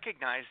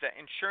recognize that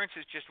insurance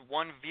is just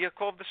one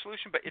vehicle of the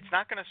solution, but it's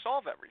not going to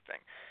solve everything.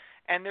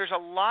 And there's a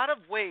lot of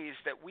ways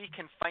that we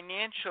can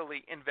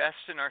financially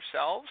invest in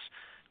ourselves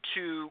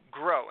to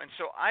grow. And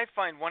so I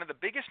find one of the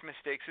biggest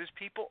mistakes is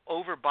people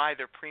overbuy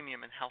their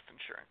premium in health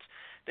insurance.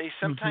 They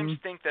sometimes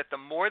think that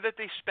the more that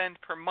they spend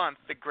per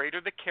month, the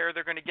greater the care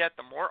they're going to get,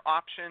 the more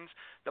options,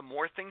 the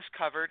more things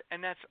covered,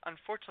 and that's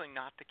unfortunately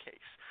not the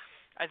case.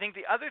 I think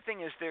the other thing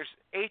is there's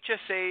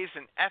HSAs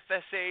and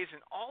FSAs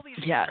and all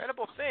these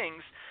incredible things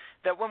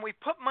that when we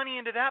put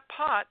money into that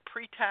pot,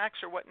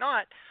 pre-tax or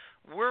whatnot,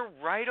 we're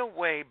right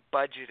away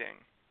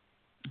budgeting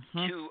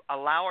to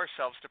allow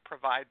ourselves to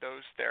provide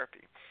those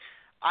therapy.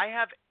 I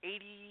have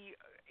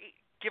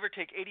give or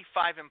take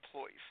 85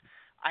 employees.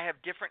 I have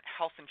different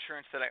health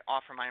insurance that I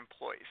offer my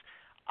employees.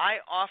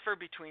 I offer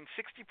between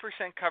 60%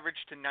 coverage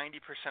to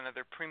 90% of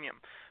their premium.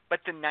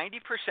 But the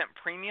 90%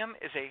 premium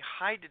is a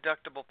high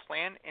deductible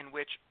plan in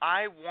which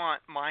I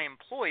want my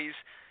employees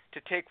to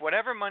take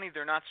whatever money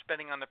they're not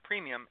spending on the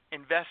premium,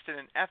 invest in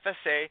an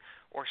FSA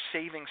or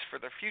savings for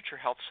their future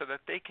health so that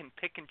they can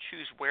pick and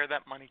choose where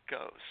that money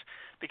goes.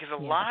 Because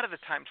a lot of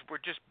the times we're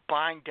just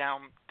buying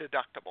down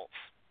deductibles.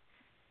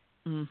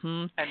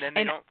 And then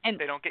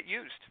they don't get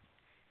used.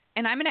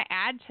 And I'm going to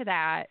add to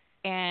that.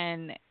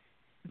 And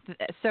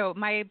so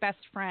my best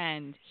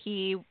friend,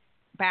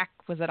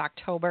 was it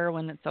October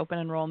when it's open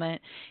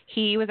enrollment?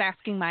 He was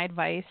asking my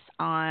advice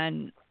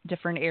on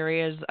different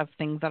areas of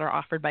things that are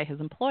offered by his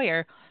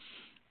employer,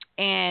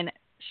 and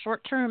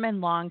short-term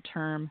and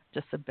long-term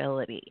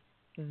disability.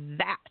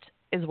 That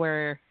is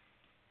where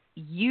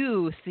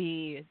you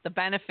see the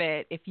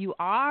benefit if you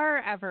are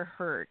ever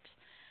hurt.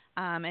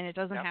 And it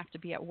doesn't have to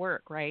be at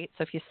work, right?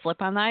 So if you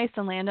slip on the ice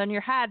and land on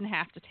your head and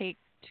have to take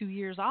 2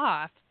 years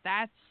off,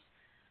 that's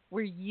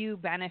where you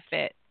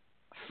benefit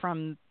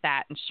from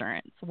that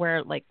insurance,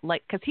 where like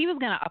because he was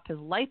going to up his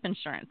life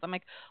insurance. I'm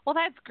like, well,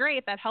 that's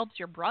great. That helps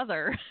your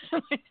brother,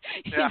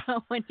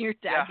 when you're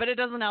dead, but it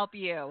doesn't help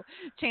you.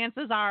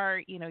 Chances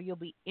are, you'll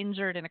be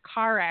injured in a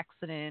car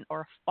accident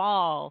or a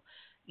fall,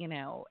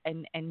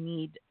 and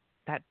need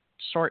that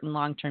short and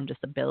long-term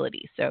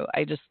disability. So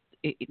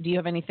do you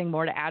have anything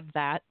more to add to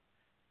that?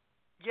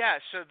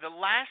 Yeah, so the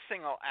last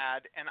thing I'll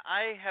add, and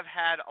I have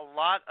had a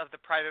lot of the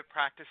private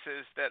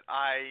practices that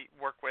I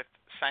work with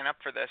sign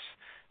up for this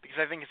because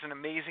I think it's an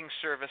amazing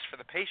service for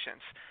the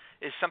patients,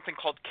 is something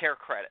called Care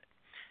Credit.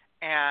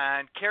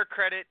 And Care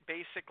Credit,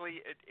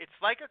 basically, it's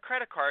like a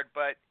credit card,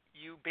 but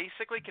you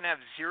basically can have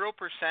 0%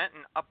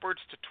 and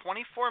upwards to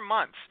 24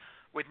 months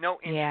with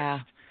no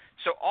interest.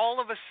 So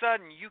all of a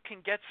sudden, you can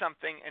get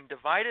something and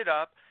divide it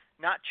up,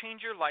 not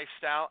change your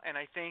lifestyle, and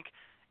I think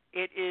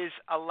it is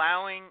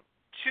allowing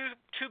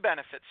two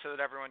benefits so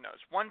that everyone knows.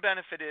 One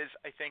benefit is,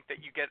 I think,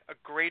 that you get a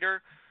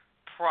greater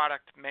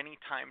product many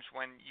times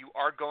when you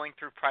are going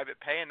through private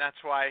pay, and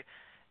that's why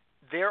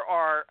there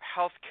are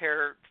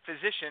healthcare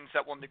physicians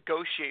that will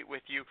negotiate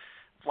with you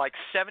like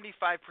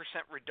 75%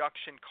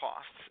 reduction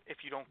costs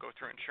if you don't go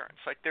through insurance.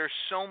 Like, there's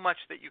so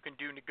much that you can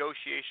do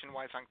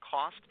negotiation-wise on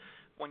cost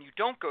when you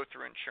don't go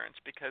through insurance,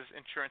 because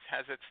insurance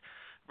has its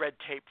red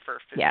tape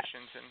for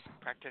physicians and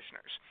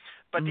practitioners.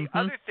 But the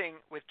other thing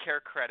with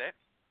Care Credit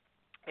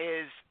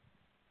is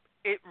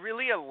it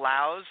really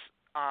allows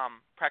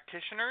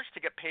practitioners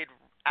to get paid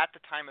at the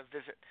time of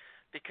visit,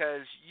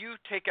 because you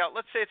take out,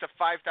 let's say it's a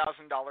 $5,000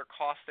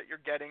 cost that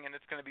you're getting, and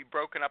it's going to be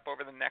broken up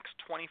over the next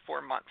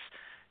 24 months.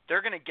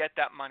 They're going to get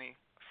that money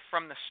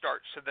from the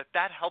start so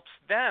that helps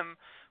them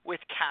with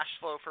cash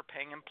flow for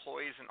paying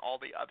employees and all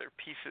the other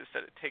pieces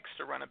that it takes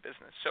to run a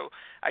business. So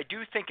I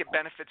do think it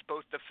benefits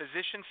both the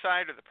physician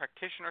side or the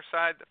practitioner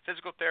side, the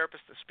physical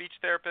therapist, the speech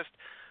therapist,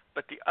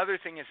 but the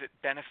other thing is it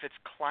benefits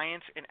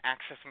clients in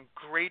accessing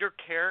greater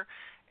care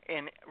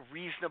in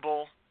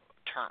reasonable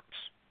terms.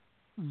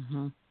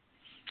 Mm-hmm.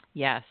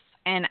 Yes.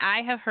 And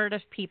I have heard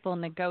of people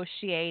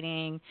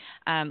negotiating,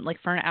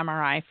 like for an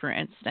MRI, for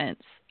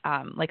instance,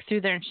 like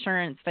through their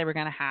insurance, they were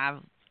going to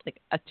have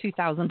like a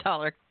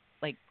 $2,000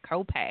 like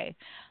copay.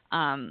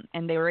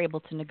 And they were able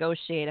to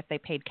negotiate if they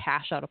paid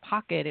cash out of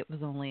pocket, it was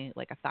only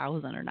like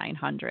 1,000 or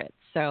 900.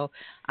 So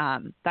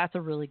that's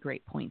a really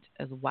great point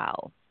as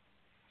well.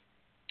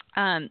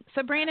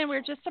 So Brandon,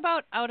 we're just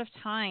about out of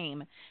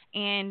time,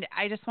 and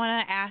I just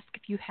want to ask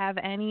if you have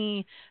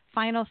any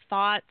final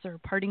thoughts or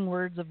parting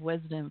words of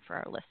wisdom for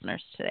our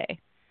listeners today.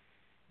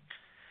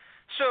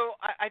 So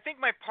I think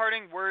my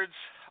parting words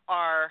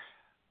are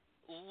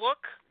look,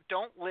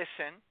 don't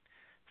listen,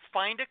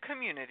 find a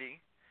community,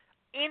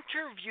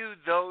 interview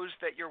those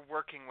that you're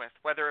working with,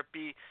 whether it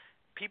be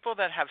people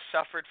that have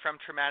suffered from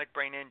traumatic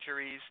brain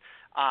injuries,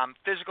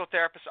 physical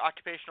therapists,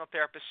 occupational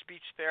therapists,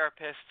 speech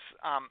therapists,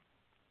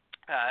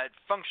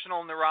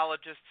 functional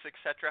neurologists,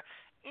 etc.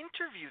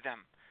 Interview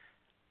them.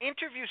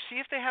 See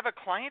if they have a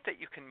client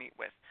that you can meet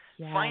with.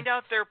 Yes. Find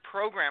out their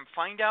program.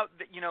 Find out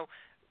that,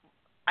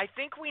 I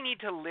think we need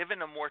to live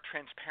in a more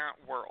transparent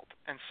world.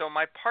 And so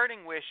my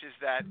parting wish is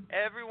that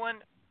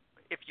everyone,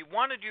 if you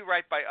want to do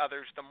right by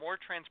others, the more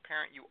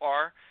transparent you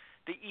are,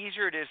 the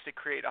easier it is to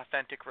create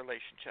authentic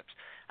relationships.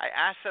 I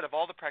ask that of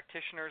all the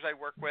practitioners I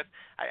work with.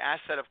 I ask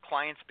that of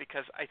clients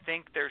because I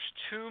think there's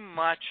too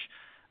much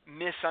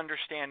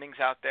misunderstandings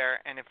out there,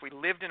 and if we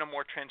lived in a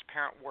more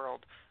transparent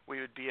world, we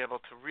would be able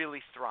to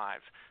really thrive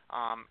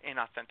in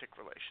authentic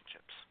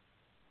relationships.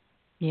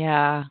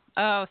 Yeah.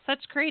 Oh,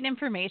 such great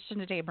information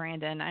today,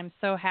 Brandon. I'm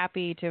so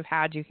happy to have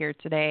had you here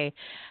today.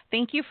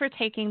 Thank you for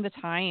taking the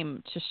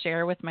time to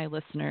share with my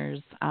listeners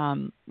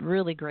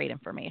really great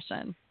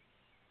information.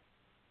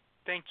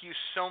 Thank you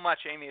so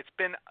much, Amy. It's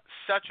been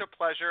such a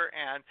pleasure,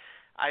 and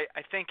I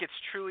think it's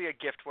truly a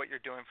gift what you're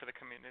doing for the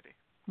community.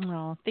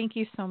 Oh, thank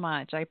you so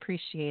much. I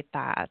appreciate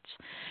that.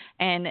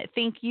 And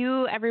thank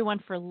you, everyone,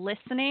 for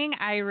listening.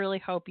 I really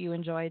hope you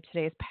enjoyed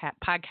today's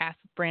podcast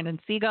with Brandon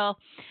Seigel.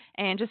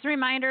 And just a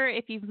reminder,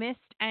 if you've missed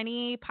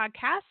any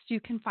podcasts, you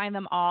can find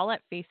them all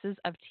at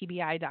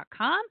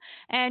facesoftbi.com.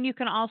 And you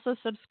can also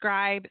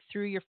subscribe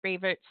through your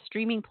favorite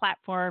streaming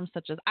platforms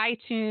such as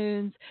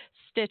iTunes,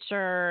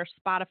 Stitcher,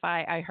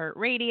 Spotify,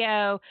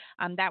 iHeartRadio.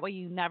 That way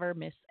you never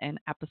miss an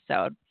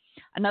episode.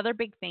 Another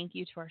big thank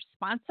you to our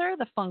sponsor,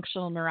 the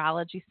Functional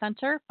Neurology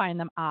Center. Find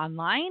them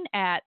online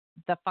at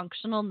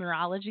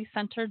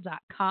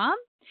thefunctionalneurologycenter.com.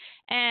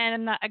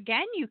 And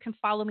again, you can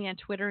follow me on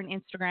Twitter and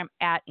Instagram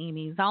at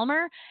Amy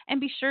Zellmer,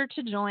 and be sure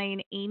to join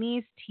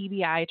Amy's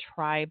TBI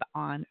Tribe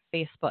on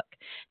Facebook.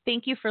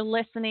 Thank you for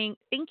listening.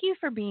 Thank you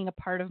for being a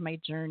part of my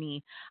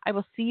journey. I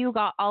will see you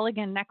all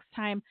again next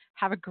time.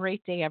 Have a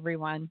great day,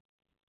 everyone.